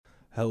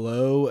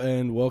Hello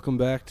and welcome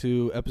back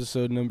to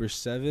episode number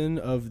 7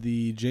 of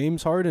the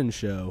James Harden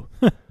Show.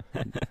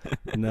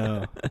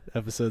 No,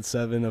 episode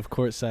 7 of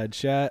Courtside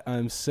Chat.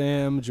 I'm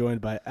Sam,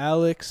 joined by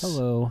Alex.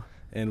 Hello.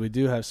 And we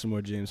do have some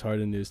more James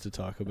Harden news to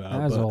talk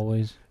about. As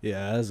always.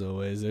 Yeah, as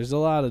always. There's a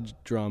lot of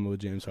drama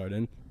with James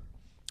Harden.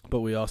 But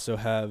we also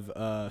have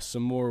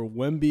some more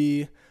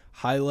Wemby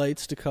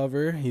highlights to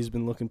cover. He's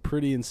been looking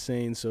pretty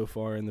insane so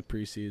far in the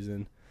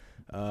preseason.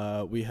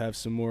 We have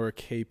some more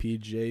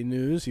KPJ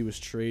news. He was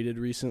traded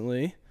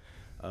recently.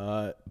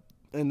 And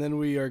then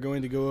we are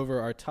going to go over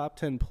our top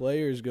 10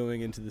 players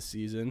going into the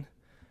season.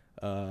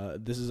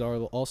 This is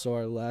also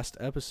our last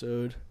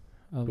episode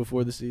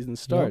before the season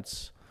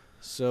starts. Yep.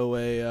 So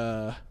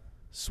a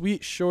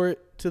sweet,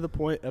 short,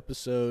 to-the-point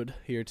episode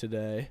here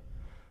today.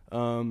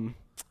 But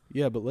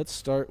let's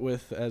start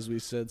with, as we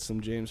said, some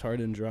James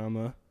Harden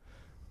drama.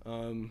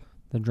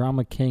 The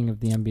drama king of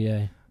the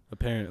NBA.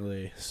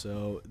 Apparently.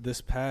 So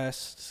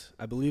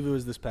I believe it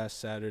was this past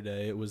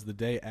Saturday. It was the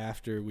day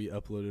after we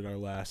uploaded our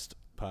last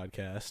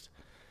podcast.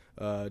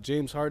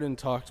 James Harden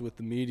talked with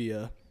the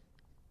media,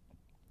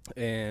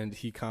 and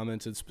he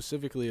commented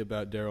specifically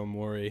about Daryl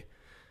Morey,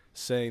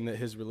 saying that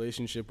his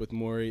relationship with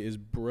Morey is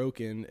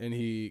broken, and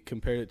he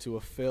compared it to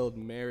a failed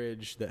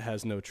marriage that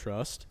has no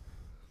trust.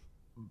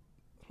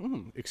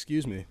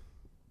 Excuse me.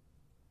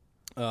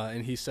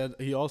 And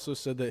he also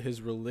said that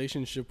his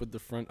relationship with the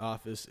front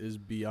office is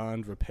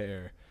beyond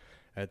repair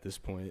at this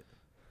point.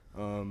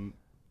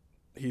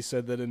 He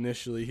said that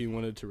initially he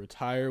wanted to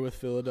retire with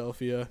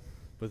Philadelphia,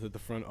 but that the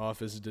front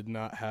office did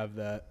not have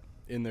that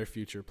in their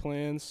future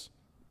plans.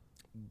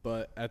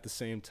 But at the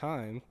same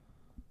time,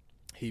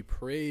 he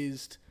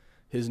praised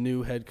his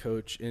new head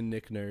coach in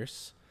Nick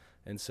Nurse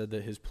and said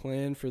that his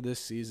plan for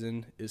this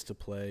season is to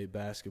play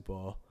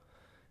basketball,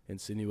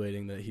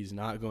 insinuating that he's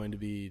not going to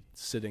be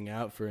sitting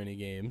out for any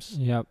games.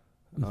 Yep.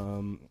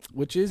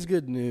 Which is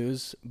good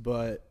news,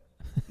 but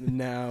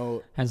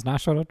now has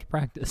not showed up to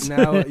practice.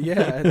 Now,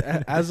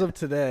 yeah, as of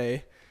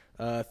today,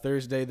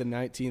 Thursday the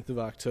 19th of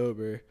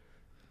October,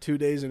 2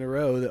 days in a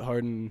row that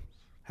Harden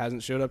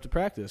hasn't showed up to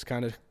practice,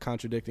 kind of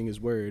contradicting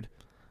his word.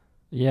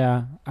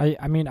 Yeah,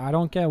 I mean, I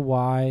don't get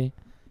why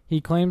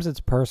he claims it's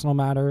personal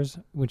matters,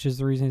 which is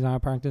the reason he's not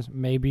at practice.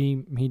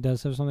 Maybe he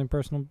does have something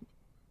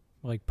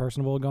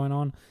personable going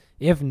on.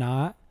 If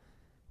not,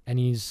 and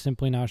he's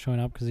simply not showing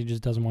up because he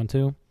just doesn't want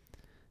to,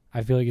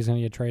 I feel like he's going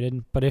to get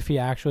traded. But if he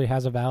actually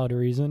has a valid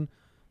reason,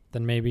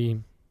 then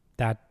maybe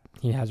that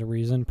he has a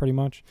reason pretty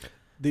much.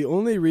 The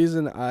only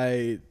reason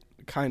I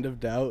kind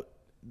of doubt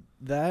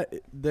that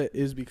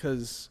is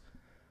because,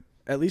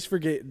 at least for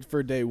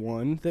day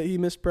one that he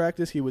missed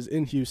practice, he was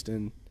in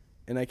Houston.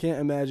 And I can't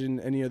imagine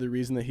any other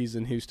reason that he's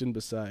in Houston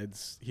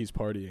besides he's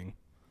partying.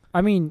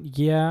 I mean,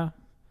 yeah.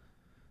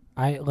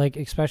 I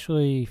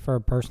especially for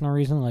a personal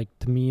reason,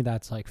 to me,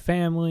 that's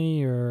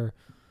family or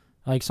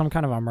some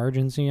kind of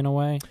emergency in a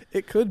way.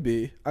 It could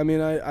be. I mean,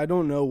 I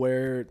don't know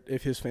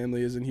if his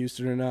family is in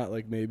Houston or not.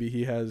 Maybe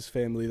he has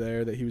family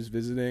there that he was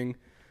visiting.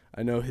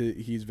 I know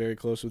he's very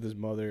close with his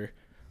mother.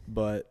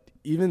 But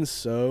even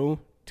so,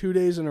 2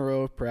 days in a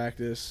row of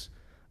practice,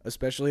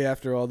 especially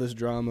after all this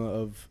drama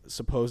of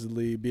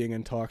supposedly being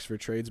in talks for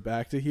trades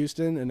back to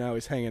Houston, and now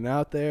he's hanging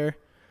out there,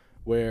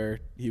 where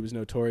he was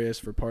notorious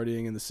for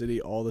partying in the city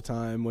all the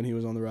time when he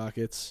was on the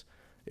Rockets.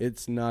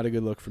 It's not a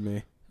good look for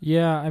me.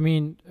 Yeah, I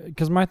mean,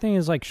 because my thing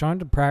is, showing up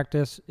to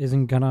practice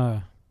isn't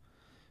gonna...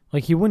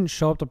 he wouldn't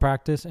show up to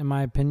practice, in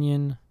my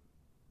opinion,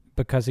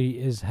 because he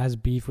has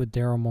beef with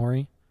Daryl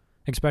Morey,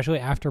 especially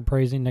after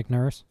praising Nick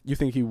Nurse. You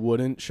think he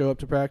wouldn't show up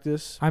to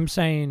practice? I'm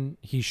saying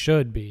he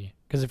should be,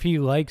 because if he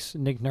likes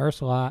Nick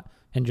Nurse a lot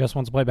and just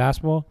wants to play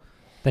basketball,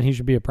 then he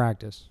should be at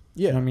practice.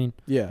 Yeah. You know what I mean?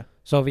 Yeah.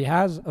 So if he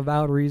has a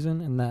valid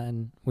reason, and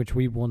then which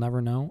we will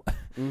never know,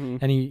 mm-hmm.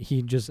 and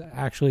he just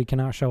actually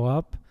cannot show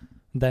up,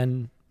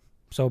 then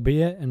so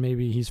be it, and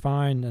maybe he's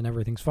fine and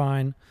everything's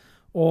fine.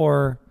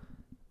 Or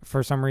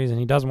for some reason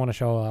he doesn't want to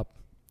show up,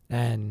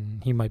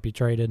 and he might be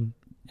traded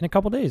in a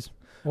couple days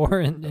or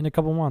in a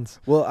couple months.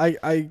 Well,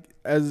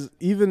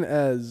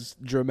 as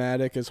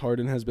dramatic as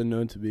Harden has been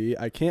known to be,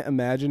 I can't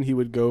imagine he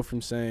would go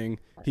from saying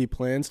he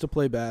plans to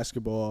play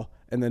basketball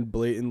and then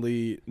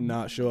blatantly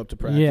not show up to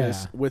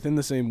practice within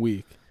the same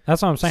week.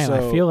 That's what I'm saying. So,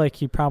 I feel like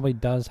he probably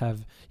does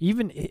have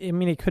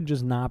it could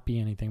just not be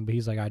anything, but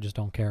he's I just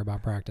don't care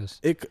about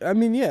practice.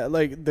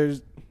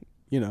 There's,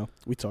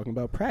 we talking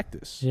about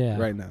practice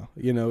right now.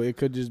 It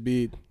could just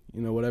be,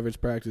 whatever it's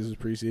practice is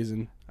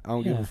preseason. I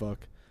don't give a fuck.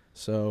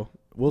 So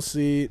we'll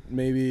see.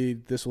 Maybe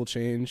this will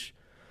change.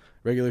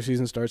 Regular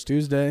season starts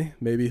Tuesday.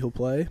 Maybe he'll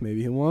play.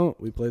 Maybe he won't.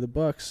 We play the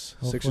Bucks.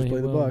 Hopefully Sixers play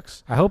the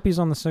Bucks. I hope he's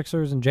on the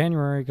Sixers in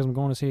January because I'm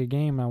going to see a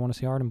game and I want to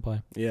see Harden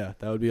play. Yeah,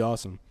 that would be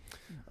awesome.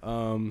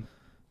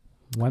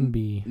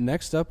 Wemby.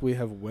 Next up, we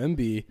have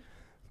Wemby.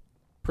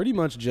 Pretty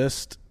much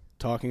just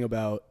talking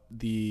about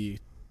the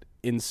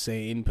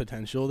insane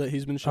potential that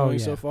he's been showing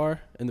so far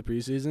in the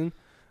preseason.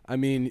 I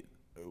mean,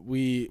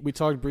 we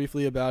talked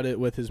briefly about it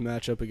with his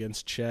matchup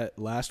against Chet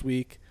last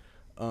week,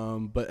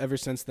 but ever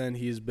since then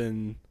he's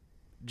been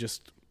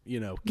just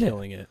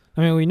killing it.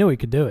 I mean, we knew he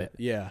could do it.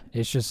 Yeah.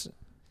 It's just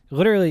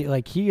literally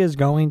like he is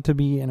going to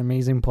be an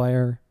amazing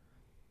player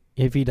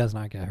if he does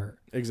not get hurt.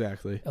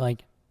 Exactly.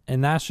 Like,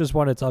 and that's just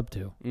what it's up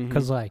to.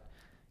 Because like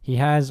he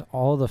has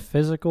all the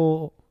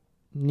physical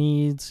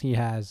needs, he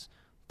has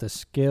the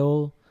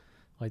skill,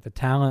 like the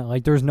talent.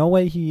 Like, there's no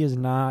way he is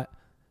not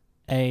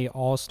a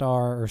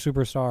all-star or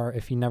superstar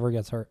if he never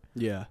gets hurt.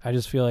 Yeah. I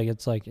just feel like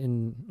it's like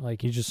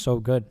he's just so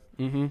good.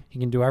 He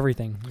can do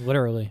everything,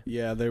 literally.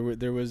 Yeah, there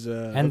was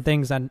and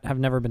things that have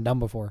never been done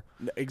before.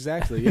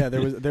 Exactly. Yeah,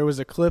 there was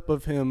a clip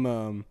of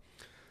him.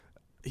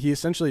 He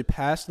essentially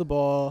passed the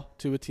ball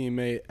to a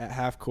teammate at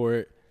half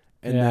court,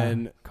 and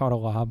then caught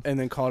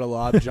a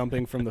lob,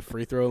 jumping from the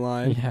free throw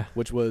line,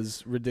 which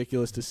was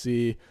ridiculous to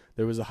see.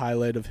 There was a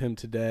highlight of him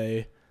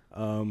today,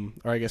 or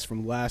I guess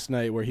from last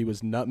night, where he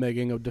was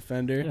nutmegging a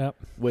defender,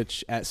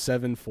 which at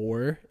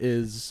 7'4"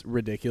 is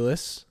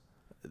ridiculous.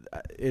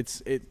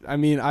 I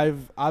mean,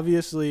 I've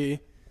obviously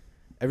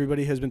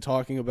everybody has been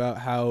talking about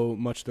how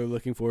much they're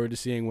looking forward to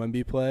seeing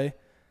Wemby play,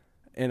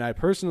 and I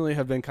personally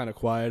have been kind of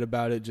quiet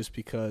about it just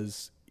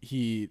because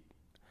he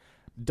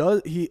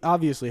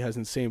obviously has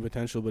insane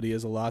potential, but he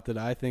has a lot that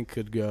I think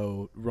could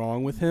go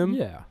wrong with him.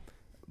 Yeah.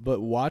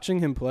 But watching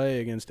him play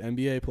against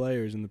NBA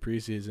players in the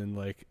preseason,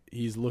 like,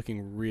 he's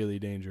looking really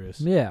dangerous.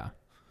 Yeah.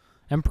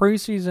 And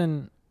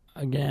preseason,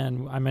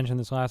 again, I mentioned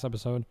this last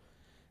episode,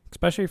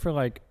 especially for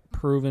like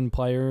proven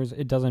players,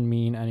 it doesn't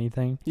mean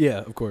anything. Yeah,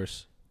 of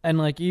course. And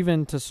like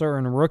even to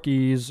certain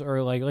rookies,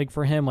 or like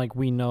for him, like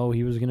we know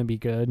he was going to be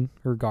good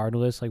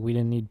regardless. Like we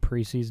didn't need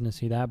preseason to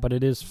see that, but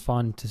it is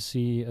fun to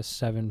see a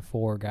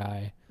 7'4"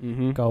 guy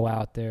go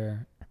out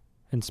there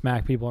and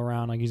smack people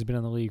around like he's been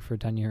in the league for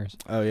 10 years.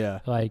 Oh yeah.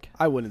 Like,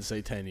 I wouldn't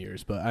say 10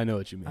 years, but I know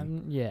what you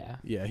mean. Yeah.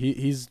 Yeah,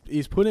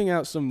 he's putting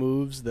out some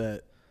moves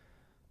that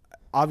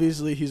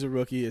obviously he's a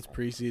rookie, it's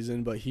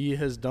preseason, but he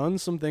has done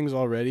some things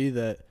already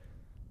that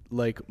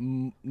like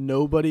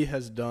nobody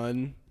has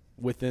done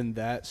within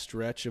that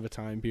stretch of a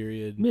time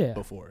period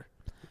before.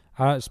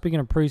 Speaking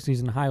of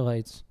preseason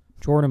highlights,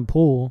 Jordan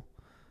Poole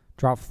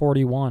dropped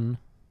 41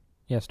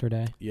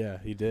 yesterday. Yeah,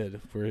 he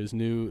did for his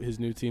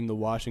new team, the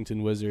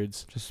Washington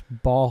Wizards. Just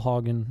ball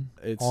hogging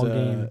all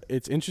game.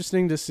 It's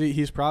interesting to see.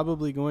 He's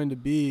probably going to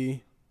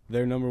be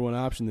their number one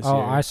option this year.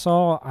 I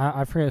saw.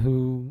 I forget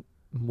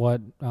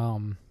what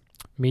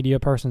media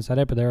person said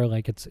it, but they were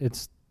like,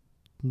 it's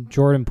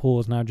Jordan Poole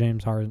is now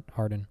James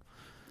Harden.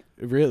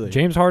 Really?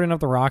 James Harden of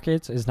the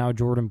Rockets is now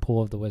Jordan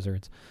Poole of the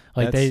Wizards.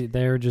 Like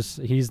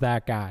he's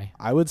that guy.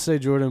 I would say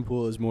Jordan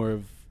Poole is more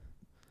of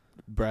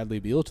Bradley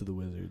Beal to the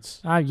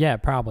Wizards. Yeah,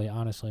 probably,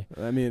 honestly.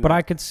 I mean, but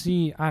I could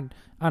see, I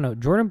don't know,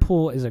 Jordan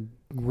Poole is a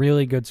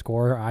really good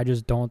scorer. I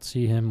just don't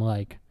see him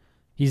like,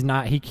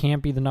 he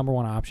can't be the number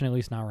one option, at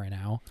least not right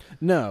now.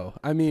 No,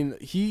 I mean,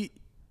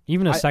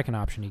 even a second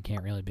option he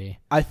can't really be.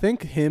 I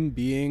think him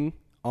being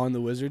on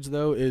the Wizards,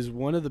 though, is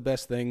one of the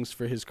best things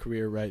for his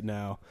career right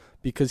now,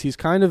 because he's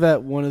kind of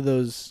at one of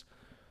those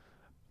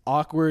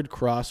awkward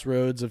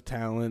crossroads of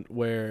talent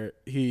where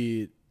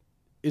he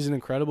is an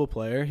incredible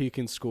player. He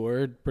can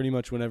score pretty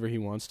much whenever he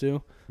wants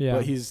to,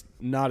 but he's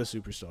not a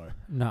superstar.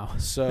 No.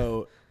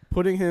 So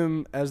putting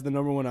him as the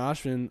number one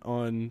option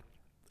on,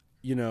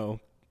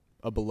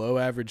 a below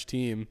average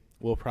team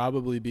will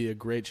probably be a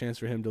great chance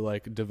for him to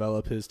like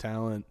develop his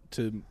talent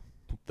to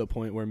the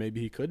point where maybe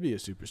he could be a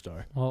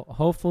superstar. Well,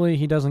 hopefully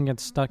he doesn't get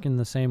stuck in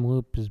the same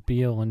loop as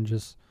Beal and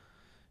just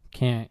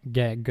can't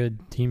get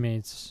good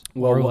teammates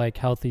or like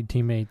healthy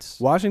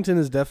teammates. Washington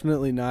is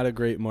definitely not a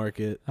great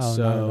market. Oh,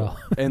 so not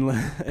at all.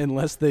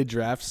 unless they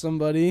draft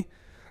somebody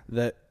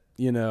that,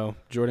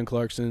 Jordan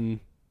Poole,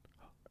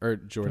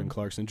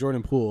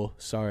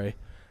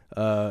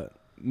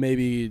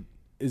 maybe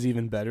is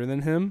even better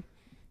than him,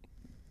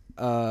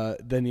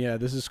 then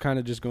this is kind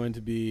of just going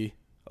to be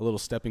a little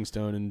stepping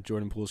stone in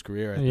Jordan Poole's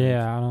career, I think.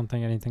 Yeah, I don't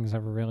think anything's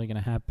ever really going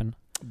to happen.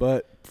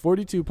 But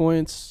 42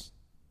 points,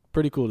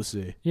 pretty cool to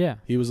see. Yeah.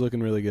 He was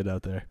looking really good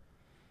out there.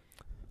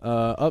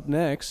 Up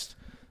next,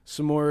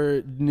 some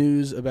more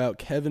news about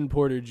Kevin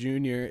Porter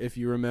Jr. If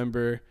you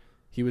remember,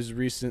 he was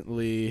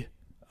recently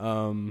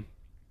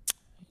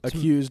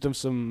accused of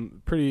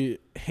some pretty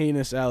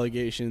heinous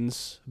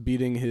allegations,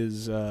 beating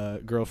his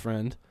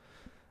girlfriend.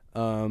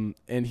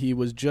 And he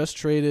was just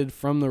traded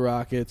from the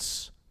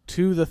Rockets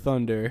to the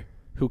Thunder,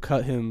 who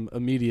cut him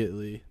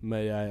immediately,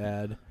 may I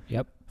add.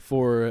 Yep.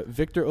 For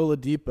Victor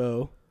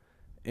Oladipo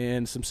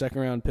and some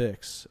second-round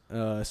picks.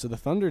 So the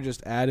Thunder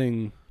just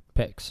adding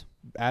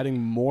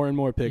more and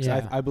more picks.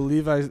 Yeah. I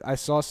believe I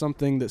saw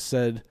something that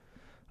said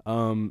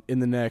in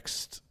the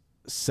next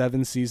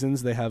 7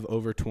 seasons they have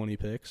over 20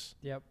 picks.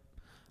 Yep.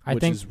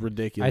 Which is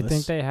ridiculous. I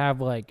think they have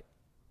like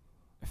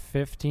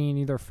 15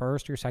 either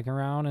first or second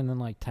round and then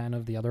like 10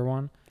 of the other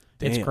one.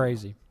 Damn. It's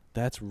crazy.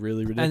 That's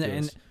really ridiculous.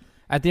 And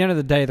at the end of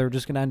the day, they're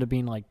just going to end up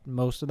being like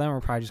most of them are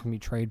probably just going to be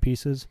trade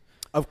pieces.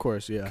 Of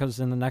course, yeah. Because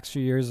in the next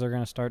few years, they're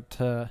going to start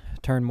to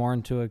turn more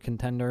into a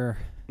contender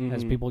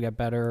as people get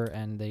better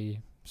and they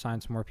sign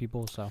some more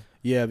people. So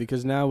yeah,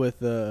 because now with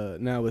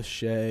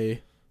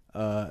Shea,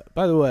 by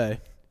the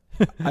way,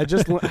 I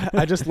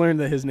just learned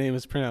that his name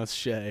is pronounced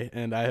Shea,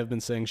 and I have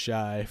been saying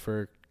Shy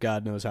for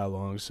God knows how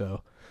long.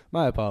 So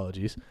my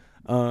apologies.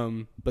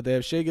 But they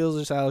have Shea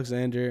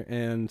Gilgeous-Alexander,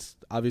 and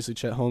obviously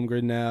Chet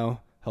Holmgren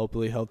now,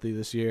 hopefully healthy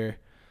this year.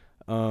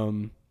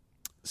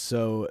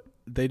 So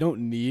they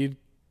don't need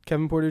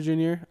Kevin Porter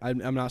Jr.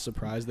 I'm not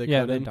surprised they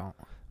cut him. Yeah, they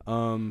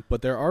don't.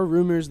 But there are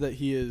rumors that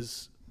he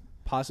is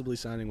possibly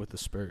signing with the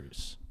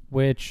Spurs.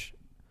 Which,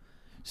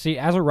 see,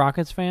 as a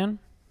Rockets fan,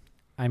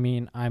 I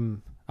mean,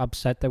 I'm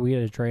upset that we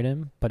had to trade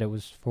him, but it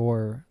was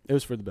for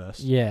the best.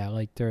 Yeah,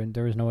 like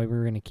there was no way we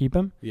were going to keep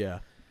him. Yeah.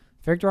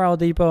 Victor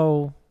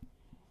Oladipo,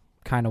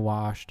 kind of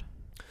washed.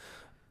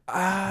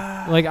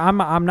 Like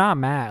I'm not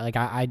mad. Like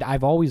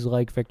I've always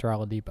liked Victor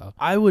Oladipo.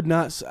 I would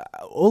not.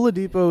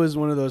 Oladipo is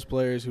one of those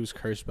players who's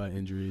cursed by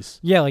injuries.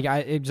 Yeah, like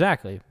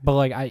exactly. But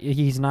like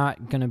he's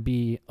not gonna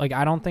be like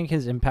I don't think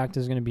his impact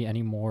is gonna be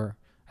any more.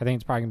 I think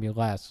it's probably gonna be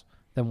less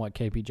than what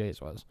KPJ's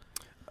was.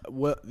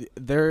 Well,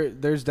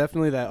 there's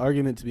definitely that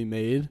argument to be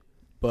made.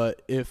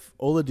 But if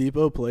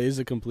Oladipo plays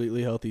a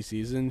completely healthy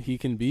season, he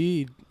can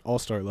be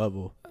all-star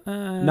level.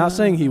 Not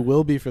saying he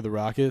will be for the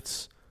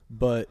Rockets,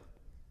 but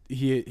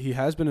he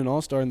has been an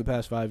all-star in the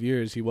past 5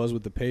 years. He was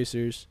with the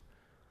Pacers.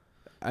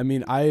 I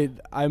mean,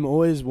 I'm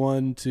always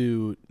one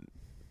to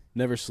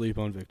never sleep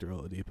on Victor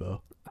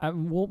Oladipo.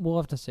 We'll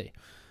have to see.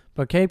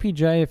 But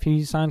KPJ, if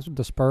he signs with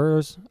the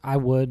Spurs, I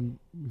would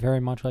very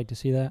much like to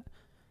see that.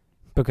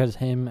 Because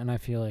I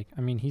feel like,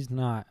 I mean, he's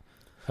not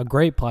a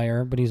great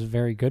player, but he's a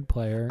very good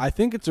player. I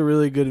think it's a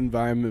really good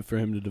environment for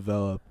him to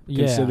develop,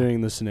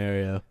 considering the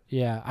scenario.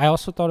 Yeah, I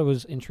also thought it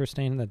was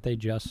interesting that they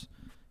just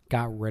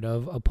got rid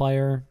of a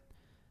player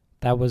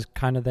that was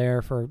kind of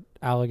there for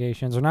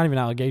allegations, or not even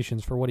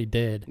allegations, for what he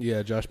did.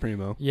 Yeah, Josh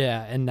Primo.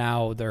 Yeah, and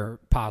now they're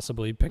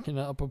possibly picking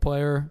up a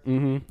player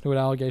with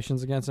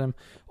allegations against him.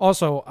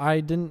 Also, I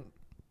didn't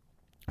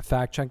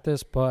fact check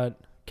this, but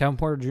Kevin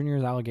Porter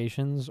Jr.'s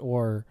allegations,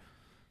 or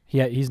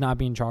he's not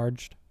being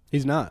charged.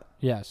 He's not.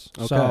 Yes.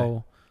 Okay.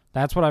 So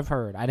that's what I've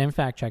heard. I didn't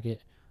fact check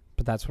it,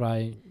 but that's what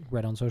I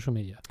read on social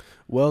media.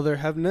 Well, there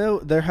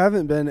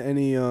haven't been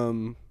any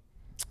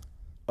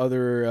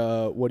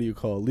other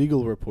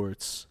legal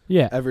reports.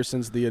 Yeah. Ever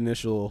since the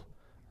initial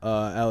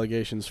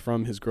allegations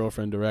from his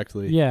girlfriend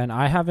directly. Yeah, and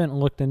I haven't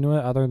looked into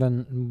it other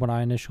than what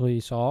I initially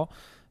saw,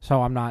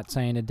 so I'm not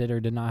saying it did or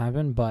did not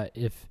happen. But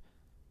if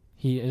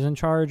he is in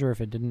charge, or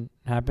if it didn't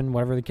happen,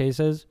 whatever the case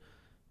is,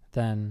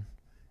 then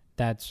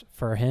that's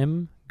for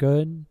him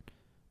good,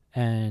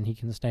 and he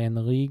can stay in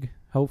the league.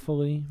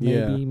 Hopefully,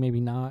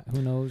 maybe not.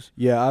 Who knows?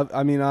 Yeah,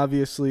 I mean,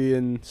 obviously,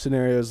 in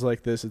scenarios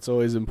like this, it's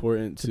always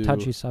important to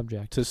touchy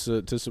subject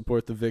to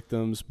support the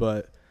victims.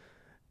 But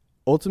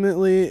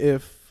ultimately,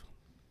 if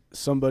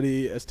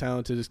somebody as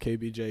talented as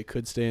KBJ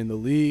could stay in the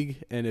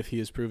league, and if he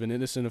is proven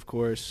innocent, of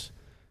course,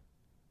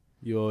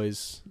 you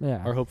always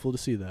are hopeful to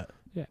see that.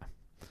 Yeah.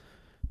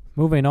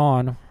 Moving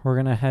on, we're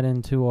gonna head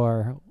into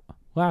our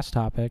last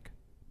topic: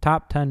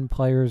 top 10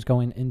 players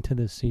going into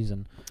this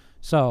season.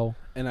 So,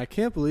 and I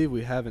can't believe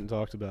we haven't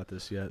talked about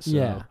this yet.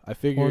 So I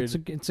figured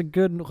it's a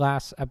good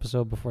last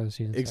episode before the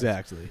season starts.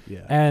 Exactly.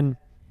 Yeah. And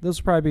this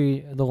will probably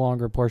be the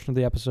longer portion of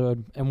the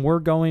episode, and we're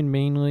going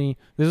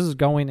this is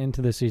going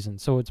into the season.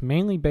 So it's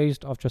mainly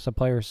based off just a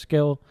player's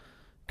skill,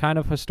 kind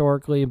of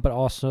historically, but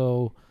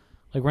also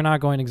like we're not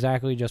going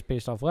exactly just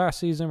based off last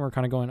season. We're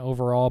kind of going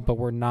overall, but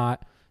we're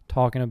not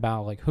talking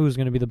about like who's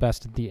going to be the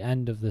best at the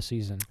end of the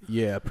season.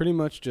 Yeah, pretty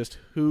much just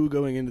who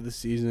going into the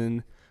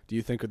season do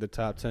you think are the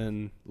top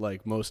 10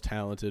 like most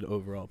talented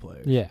overall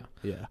players? Yeah.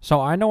 Yeah. So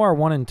I know our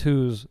 1 and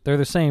 2s, they're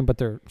the same, but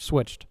they're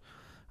switched.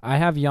 I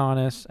have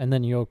Giannis and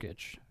then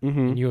Jokic.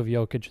 And you have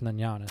Jokic and then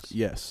Giannis.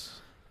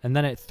 Yes. And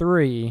then at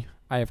 3,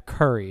 I have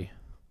Curry.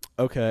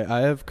 Okay,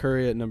 I have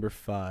Curry at number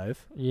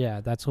 5.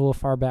 Yeah, that's a little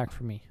far back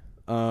for me.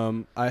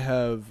 I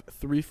have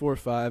 3, 4,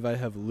 5. I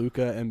have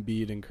Luka,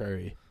 Embiid, and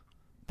Curry.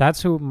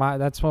 That's what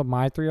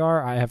my 3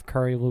 are. I have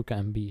Curry, Luka,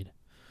 Embiid.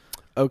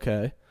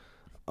 Okay.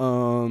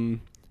 All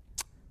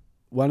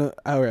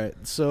right.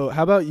 So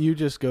how about you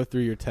just go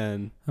through your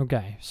 10?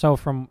 Okay. So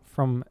from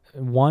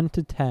 1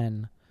 to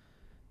 10,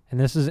 and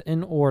this is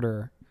in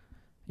order: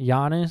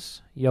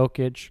 Giannis,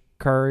 Jokic,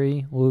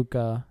 Curry,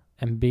 Luka,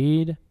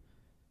 Embiid,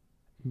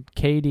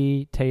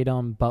 KD,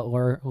 Tatum,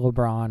 Butler,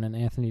 LeBron, and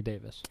Anthony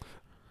Davis.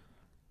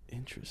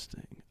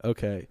 Interesting.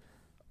 Okay.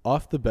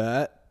 Off the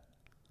bat,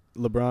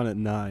 LeBron at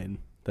 9.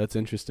 That's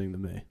interesting to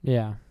me.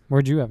 Yeah.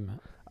 Where'd you have him at?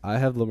 I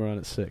have LeBron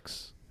at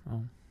 6.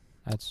 Oh,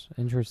 that's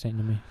interesting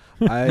to me.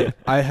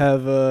 I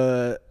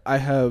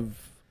have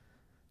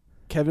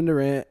Kevin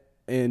Durant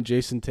and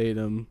Jason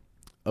Tatum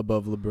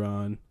above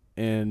LeBron,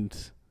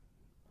 and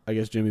I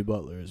guess Jimmy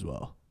Butler as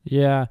well.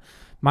 Yeah.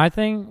 My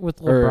thing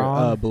with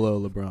LeBron... Or below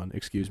LeBron,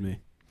 excuse me.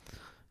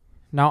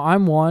 Now,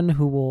 I'm one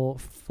who will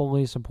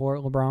fully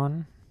support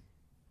LeBron.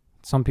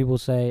 Some people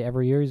say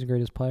every year he's the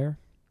greatest player,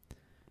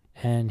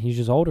 and he's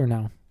just older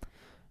now.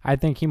 I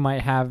think he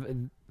might have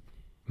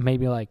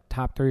maybe like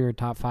top 3 or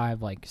top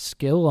 5 like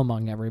skill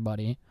among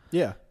everybody.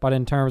 Yeah. But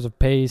in terms of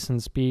pace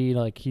and speed,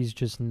 like he's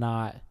just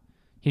not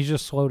He's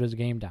just slowed his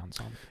game down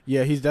some.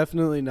 Yeah, he's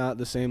definitely not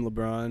the same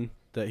LeBron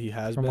that he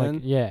has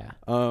been.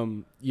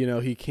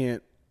 He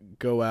can't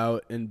go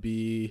out and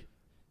be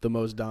the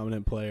most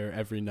dominant player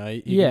every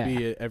night. He can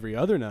be it every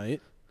other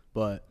night,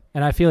 but...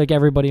 And I feel like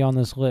everybody on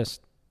this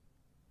list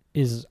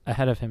is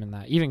ahead of him in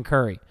that. Even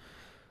Curry.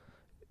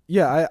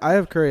 Yeah, I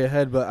have Curry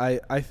ahead,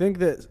 but I think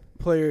that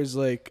players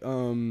like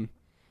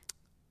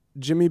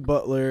Jimmy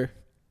Butler,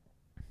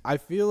 I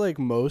feel like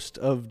most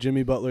of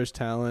Jimmy Butler's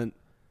talent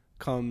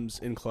comes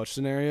in clutch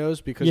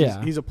scenarios because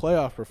he's a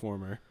playoff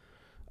performer.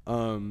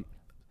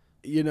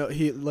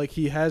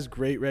 He has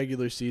great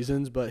regular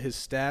seasons, but his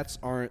stats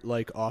aren't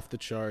like off the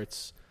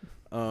charts.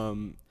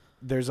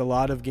 There's a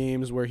lot of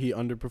games where he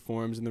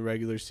underperforms in the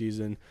regular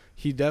season.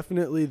 He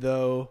definitely,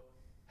 though,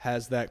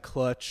 has that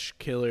clutch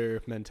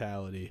killer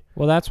mentality.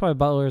 Well, that's why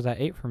Butler is at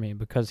 8 for me,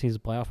 because he's a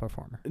playoff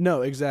performer.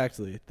 No,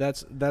 exactly.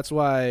 That's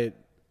why,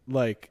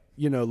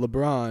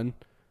 LeBron,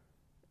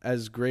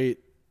 as great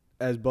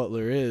as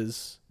Butler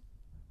is,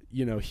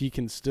 he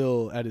can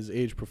still, at his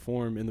age,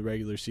 perform in the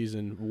regular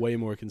season way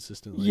more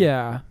consistently.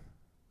 Yeah,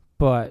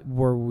 but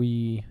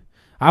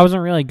I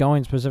wasn't really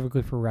going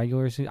specifically for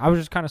regular season. I was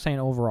just kind of saying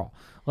overall.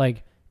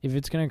 Like, if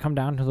it's going to come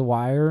down to the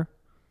wire,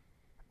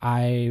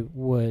 I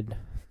would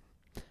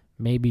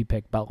maybe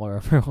pick Butler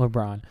over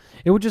LeBron.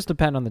 It would just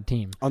depend on the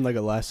team. On like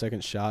a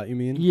last-second shot, you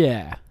mean?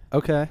 Yeah.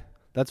 Okay.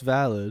 That's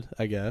valid,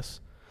 I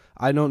guess.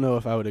 I don't know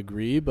if I would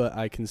agree, but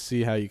I can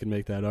see how you can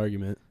make that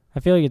argument. I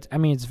feel like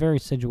it's very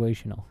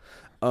situational.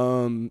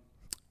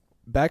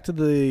 Back to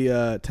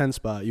the 10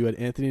 spot, you had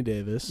Anthony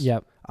Davis.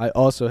 Yep. I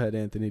also had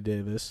Anthony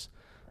Davis.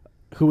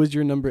 Who was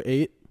your number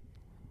 8?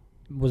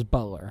 Was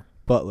Butler.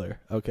 Butler.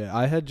 Okay.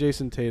 I had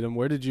Jason Tatum.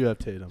 Where did you have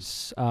Tatum?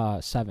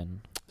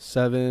 7.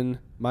 7.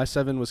 My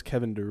 7 was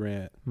Kevin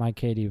Durant. My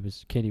KD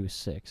was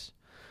 6.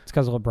 It's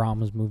because LeBron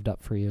was moved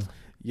up for you.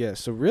 Yeah,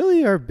 so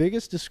really our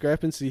biggest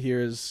discrepancy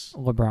here is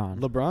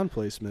LeBron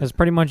placement. Because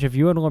pretty much if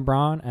you had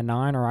LeBron at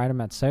 9 or I had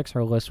him at 6,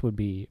 our list would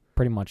be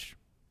pretty much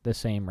the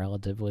same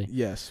relatively.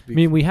 Yes. I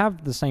mean, we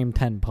have the same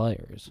 10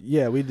 players.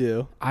 Yeah, we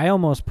do. I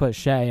almost put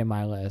Shea in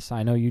my list.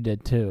 I know you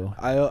did too.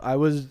 I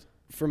was,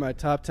 for my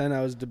top 10,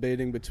 I was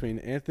debating between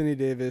Anthony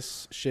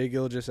Davis, Shea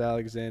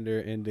Gilgeous-Alexander,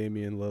 and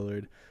Damian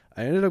Lillard.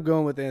 I ended up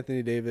going with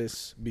Anthony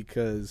Davis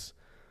because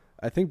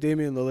I think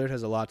Damian Lillard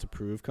has a lot to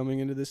prove coming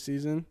into this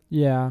season.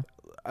 Yeah.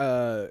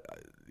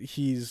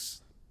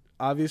 He's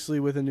obviously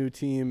with a new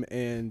team,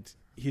 and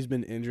he's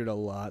been injured a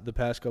lot the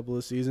past couple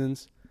of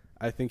seasons.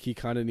 I think he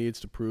kind of needs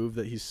to prove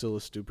that he's still a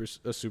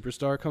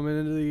superstar coming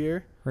into the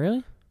year.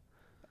 Really?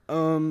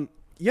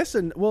 Yes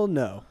and well,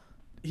 no.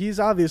 He's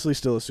obviously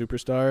still a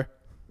superstar,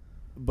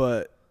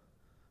 but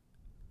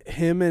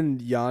him and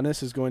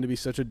Giannis is going to be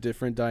such a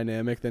different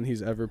dynamic than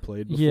he's ever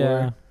played before.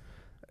 Yeah.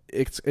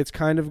 It's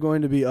kind of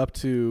going to be up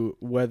to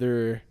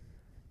whether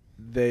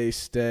they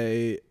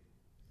stay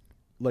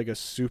like a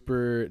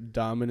super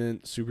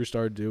dominant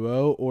superstar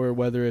duo or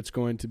whether it's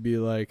going to be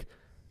like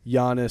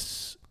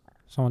Giannis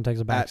someone takes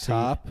a back at seat.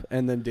 Top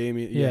and then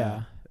Damian.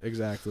 Yeah,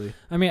 exactly.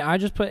 I mean, I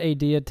just put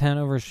AD at 10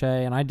 over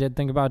Shea, and I did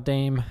think about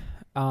Dame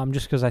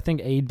just because I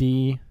think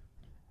AD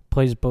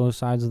plays both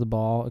sides of the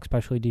ball,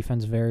 especially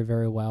defense, very,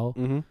 very well.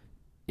 Mm-hmm.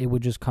 It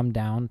would just come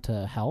down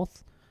to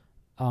health.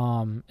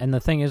 And the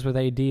thing is with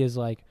AD is,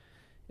 like,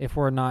 if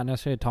we're not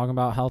necessarily talking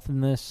about health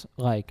in this,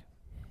 like,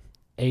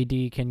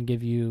 AD can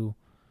give you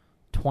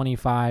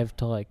 25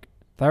 to, like,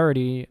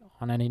 30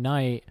 on any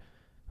night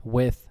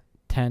with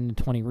 10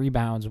 to 20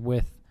 rebounds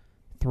with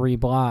 3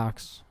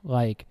 blocks.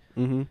 Like,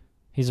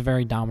 he's a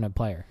very dominant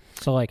player.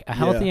 So, like, a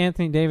healthy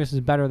Anthony Davis is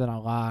better than a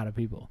lot of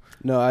people.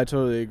 No, I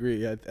totally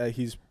agree.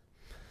 He's,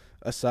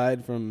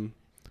 aside from,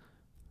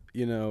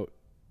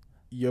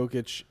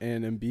 Jokic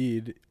and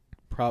Embiid,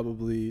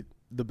 probably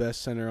the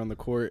best center on the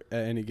court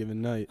at any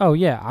given night. Oh,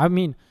 yeah. I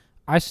mean,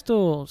 I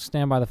still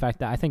stand by the fact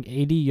that I think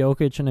AD,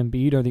 Jokic, and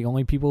Embiid are the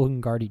only people who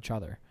can guard each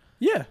other.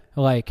 Yeah.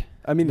 Like,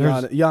 I mean,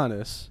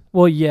 Giannis.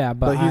 Well, yeah,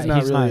 but he's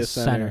not really a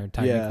center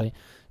technically.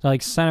 Yeah. So,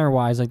 like,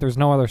 center-wise, like, there's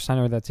no other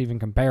center that's even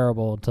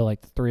comparable to,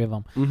 like, the 3 of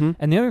them. Mm-hmm.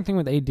 And the other thing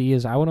with AD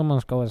is I would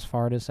almost go as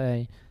far to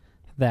say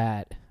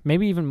that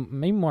maybe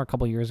more a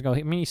couple years ago,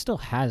 I mean, he still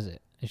has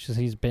it. It's just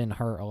he's been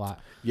hurt a lot.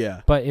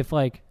 Yeah. But if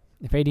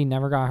AD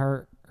never got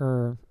hurt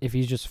or if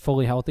he's just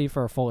fully healthy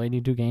for a full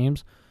 82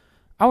 games,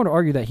 I would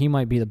argue that he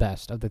might be the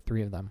best of the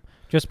 3 of them.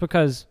 Just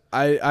because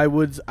I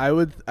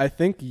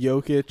think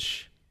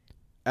Jokic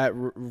at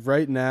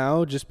right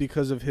now, just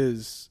because of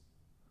his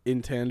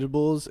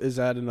intangibles, is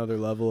at another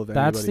level of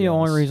anybody That's the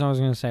else. only reason I was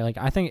going to say. Like,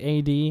 I think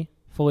AD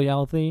fully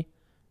healthy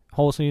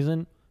whole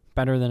season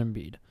better than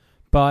Embiid.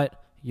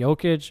 But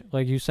Jokic,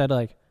 like you said,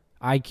 like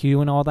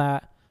IQ and all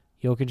that,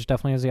 Jokic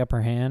definitely has the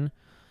upper hand.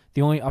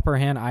 The only upper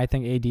hand I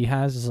think AD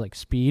has is like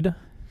speed.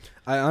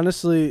 I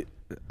honestly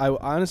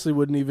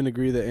wouldn't even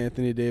agree that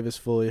Anthony Davis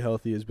fully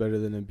healthy is better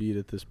than Embiid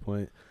at this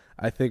point.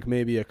 I think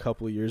maybe a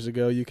couple years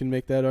ago you can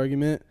make that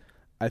argument.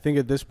 I think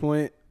at this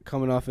point,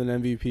 coming off an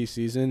MVP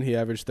season, he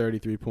averaged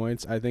 33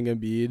 points. I think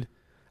Embiid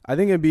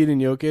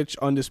and Jokic,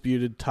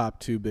 undisputed top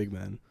 2 big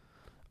men.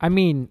 I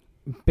mean,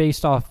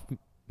 based off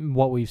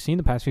what we've seen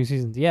the past few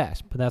seasons,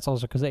 yes, but that's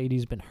also because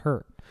AD's been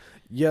hurt.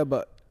 Yeah,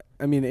 but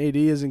I mean, AD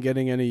isn't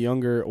getting any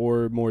younger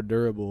or more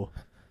durable.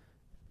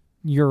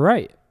 You're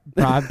right.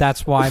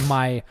 That's why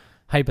my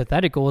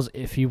hypothetical is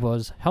if he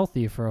was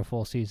healthy for a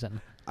full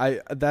season.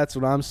 That's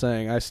what I'm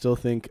saying. I still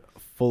think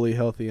fully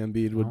healthy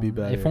Embiid would be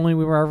better. If only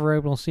we were ever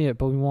able to see it,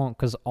 but we won't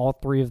because all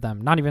three of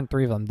them, not even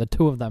three of them, the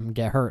two of them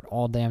get hurt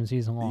all damn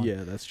season long.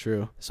 Yeah, that's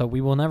true. So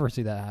we will never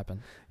see that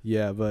happen.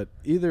 Yeah, but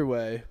either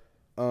way,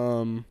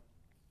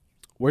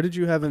 where did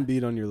you have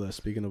Embiid on your list,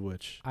 speaking of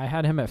which? I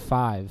had him at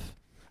 5.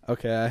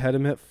 Okay, I had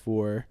him at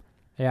 4.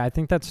 Yeah, I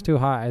think that's too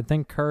high. I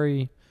think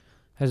Curry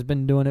has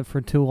been doing it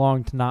for too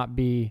long to not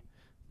be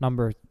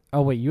number...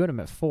 Oh, wait, you had him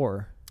at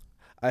 4.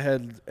 I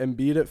had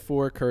Embiid at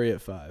 4, Curry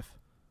at 5.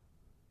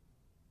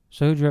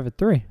 So who'd you have at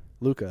 3?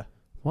 Luka.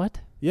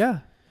 What? Yeah.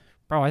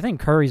 Bro, I think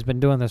Curry's been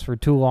doing this for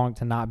too long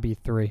to not be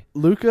 3.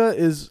 Luka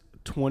is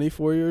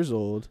 24 years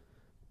old.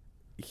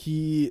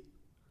 He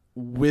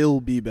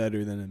will be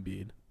better than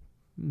Embiid.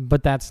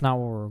 But that's not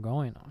what we're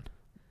going on.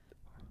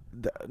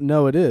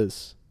 No, it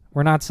is.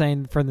 We're not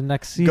saying for the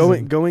next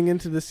season. Going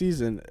into the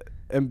season,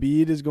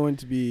 Embiid is going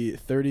to be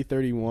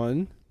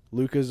 30-31.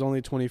 Luka's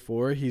only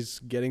 24. He's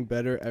getting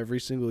better every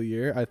single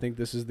year. I think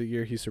this is the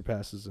year he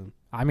surpasses him.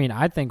 I mean,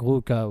 I think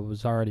Luka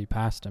was already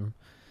past him.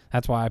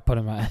 That's why I put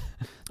him at.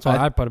 That's why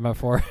I put him at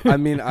 4. I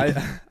mean,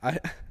 I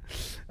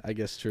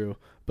guess true,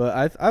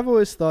 but I've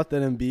always thought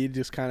that Embiid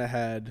just kind of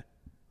had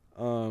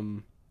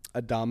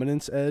a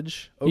dominance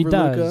edge over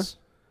Luka.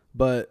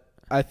 But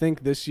I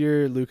think this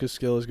year Luka's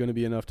skill is going to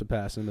be enough to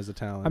pass him as a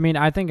talent. I mean,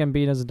 I think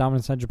Embiid has a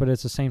dominance edge, but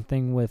it's the same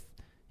thing with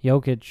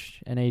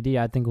Jokic and AD.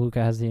 I think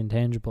Luka has the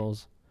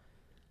intangibles.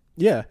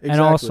 Yeah, exactly.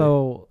 And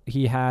also,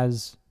 he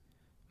has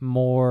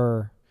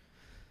more...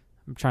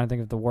 I'm trying to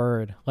think of the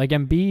word. Like,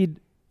 Embiid,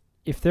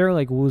 if they're,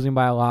 like, losing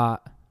by a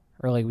lot,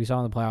 or, like, we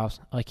saw in the playoffs,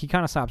 like, he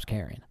kind of stops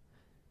caring.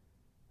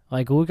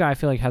 Like, Luka, I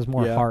feel like, has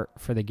more heart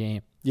for the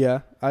game.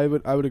 Yeah, I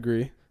would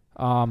agree.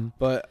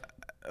 But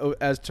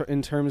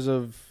in terms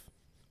of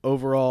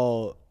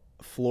overall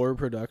floor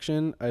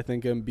production, I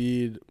think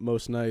Embiid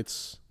most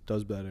nights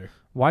does better.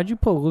 Why'd you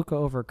put Luka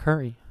over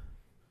Curry?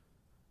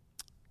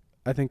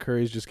 I think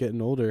Curry's just getting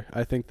older.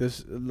 I think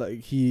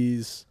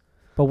he's...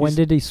 But when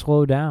did he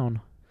slow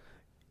down?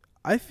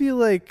 I feel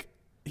like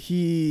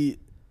he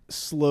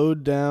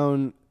slowed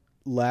down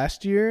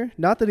last year.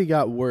 Not that he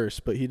got worse,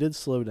 but he did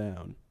slow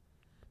down.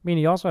 I mean,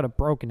 he also had a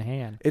broken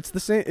hand. It's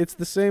the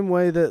same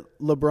way that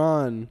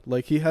LeBron,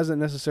 like, he hasn't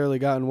necessarily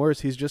gotten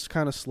worse. He's just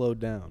kind of slowed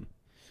down.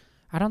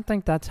 I don't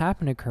think that's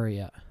happened to Curry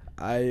yet.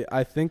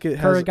 I think it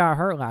has. Curry got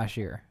hurt last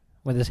year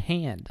with his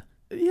hand.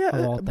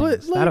 Yeah,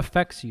 but that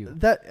affects you.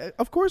 That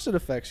of course it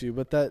affects you,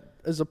 but that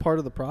is a part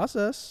of the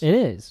process. It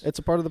is. It's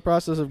a part of the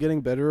process of getting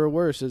better or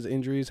worse, as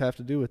injuries have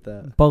to do with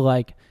that. But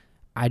like,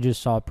 I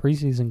just saw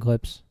preseason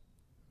clips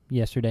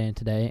yesterday and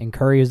today, and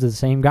Curry is the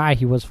same guy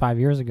he was 5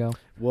 years ago.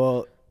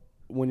 Well,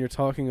 when you're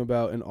talking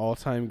about an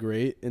all-time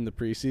great in the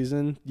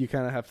preseason, you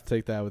kind of have to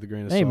take that with a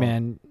grain of salt. Hey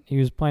man, he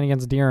was playing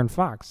against De'Aaron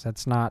Fox.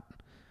 That's not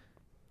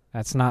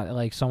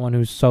like someone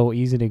who's so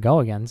easy to go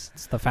against.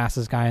 It's the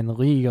fastest guy in the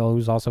league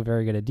who's also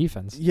very good at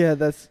defense. Yeah,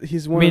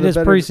 he's one of the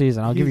better. It is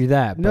preseason, I'll give you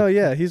that. No,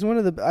 yeah, he's one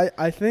of the...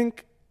 I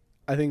think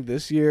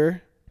this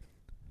year,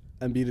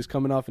 Embiid is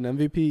coming off an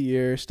MVP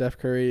year. Steph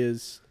Curry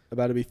is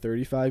about to be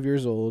 35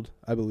 years old,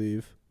 I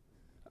believe.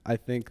 I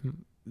think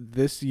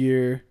this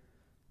year,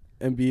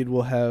 Embiid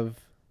will have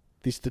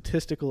the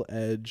statistical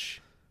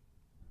edge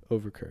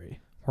over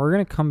Curry. We're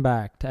going to come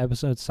back to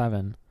episode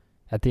 7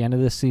 at the end of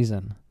this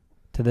season,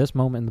 to this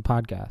moment in the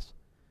podcast,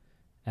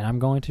 and I'm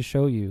going to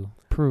show you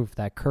proof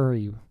that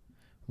Curry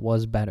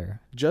was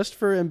better. Just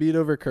for Embiid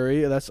over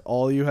Curry, that's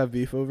all you have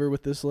beef over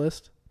with this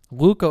list?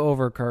 Luka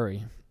over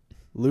Curry.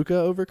 Luka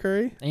over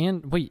Curry?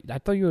 And wait, I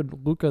thought you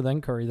had Luka,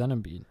 then Curry, then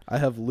Embiid. I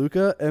have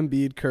Luka,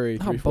 Embiid, Curry,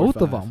 3, 4, both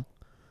 5. of them.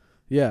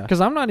 Yeah.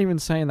 Because I'm not even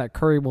saying that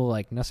Curry will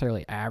like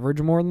necessarily average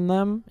more than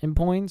them in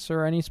points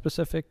or any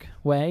specific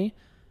way,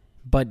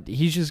 but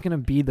he's just going to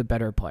be the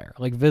better player.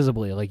 Like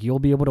visibly, like you'll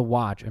be able to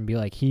watch and be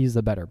like, he's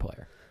the better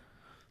player.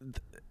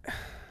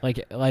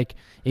 Like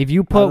if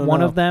you put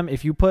one of them,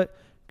 if you put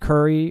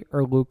Curry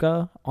or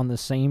Luka on the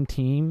same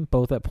team,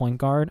 both at point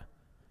guard,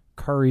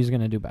 Curry's going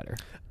to do better.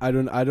 I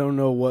don't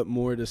know what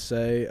more to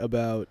say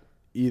about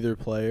either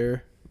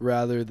player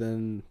rather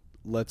than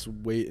let's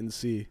wait and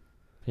see.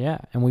 Yeah,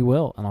 and we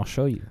will, and I'll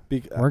show you.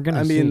 We're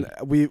gonna.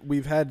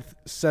 We've had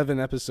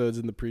 7 episodes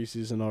in the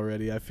preseason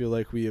already. I feel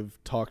like we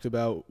have talked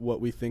about what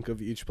we think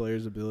of each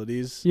player's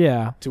abilities.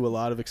 Yeah. To a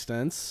lot of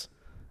extents,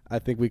 I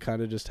think we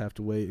kind of just have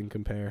to wait and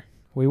compare.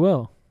 We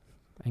will,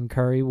 and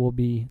Curry will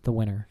be the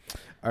winner.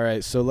 All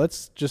right, so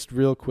let's just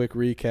real quick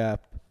recap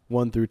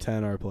 1 through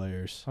 10 our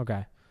players.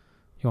 Okay.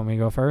 You want me to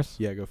go first?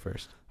 Yeah, go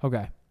first.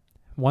 Okay.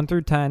 1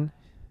 through 10: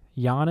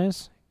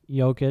 Giannis,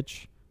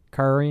 Jokic,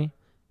 Curry,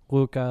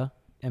 Luka,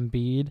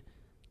 Embiid,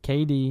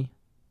 KD,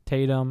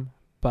 Tatum,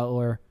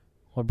 Butler,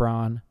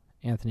 LeBron,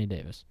 Anthony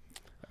Davis.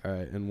 All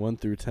right, and 1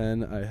 through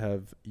 10, I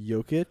have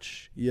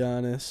Jokic,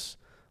 Giannis,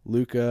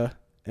 Luka,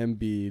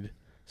 Embiid,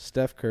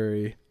 Steph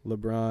Curry,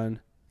 LeBron,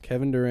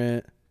 Kevin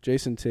Durant,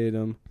 Jason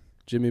Tatum,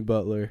 Jimmy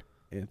Butler,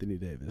 Anthony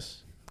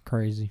Davis.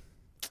 Crazy.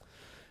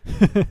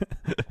 All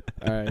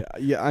right.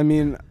 Yeah, I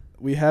mean,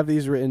 we have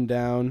these written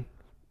down,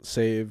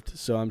 saved,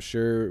 so I'm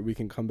sure we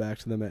can come back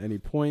to them at any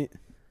point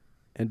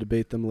and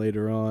debate them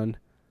later on.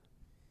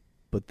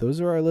 But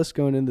those are our lists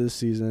going into the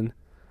season.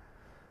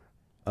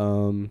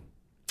 I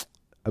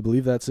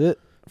believe that's it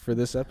for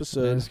this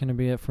episode. That's going to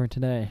be it for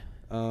today.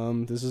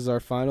 This is our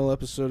final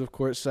episode of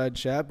Courtside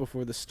Chat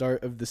before the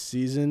start of the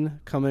season,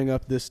 coming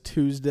up this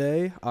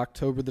Tuesday,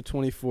 October the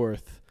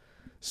 24th.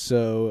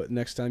 So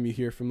next time you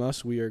hear from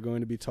us, we are going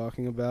to be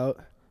talking about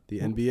the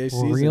NBA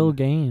season. Real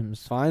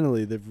games.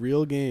 Finally, the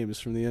real games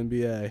from the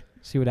NBA.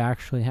 See what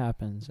actually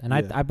happens. And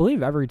Yeah. I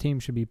believe every team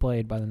should be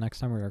played by the next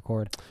time we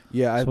record.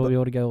 Yeah, So we'll be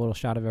able to get a little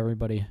shot of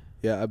everybody.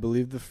 Yeah, I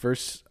believe the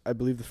first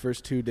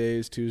 2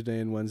 days, Tuesday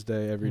and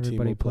Wednesday, every team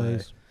will play.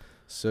 plays.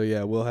 So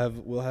yeah, we'll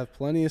have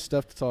plenty of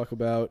stuff to talk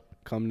about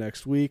come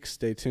next week.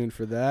 Stay tuned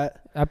for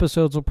that.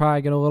 Episodes will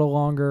probably get a little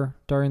longer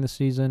during the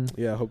season.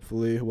 Yeah,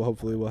 hopefully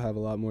we'll have a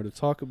lot more to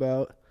talk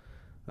about.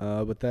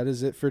 But that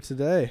is it for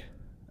today.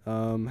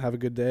 Have a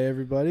good day,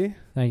 everybody.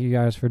 Thank you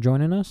guys for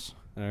joining us.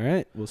 All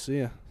right, we'll see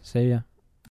ya. See ya.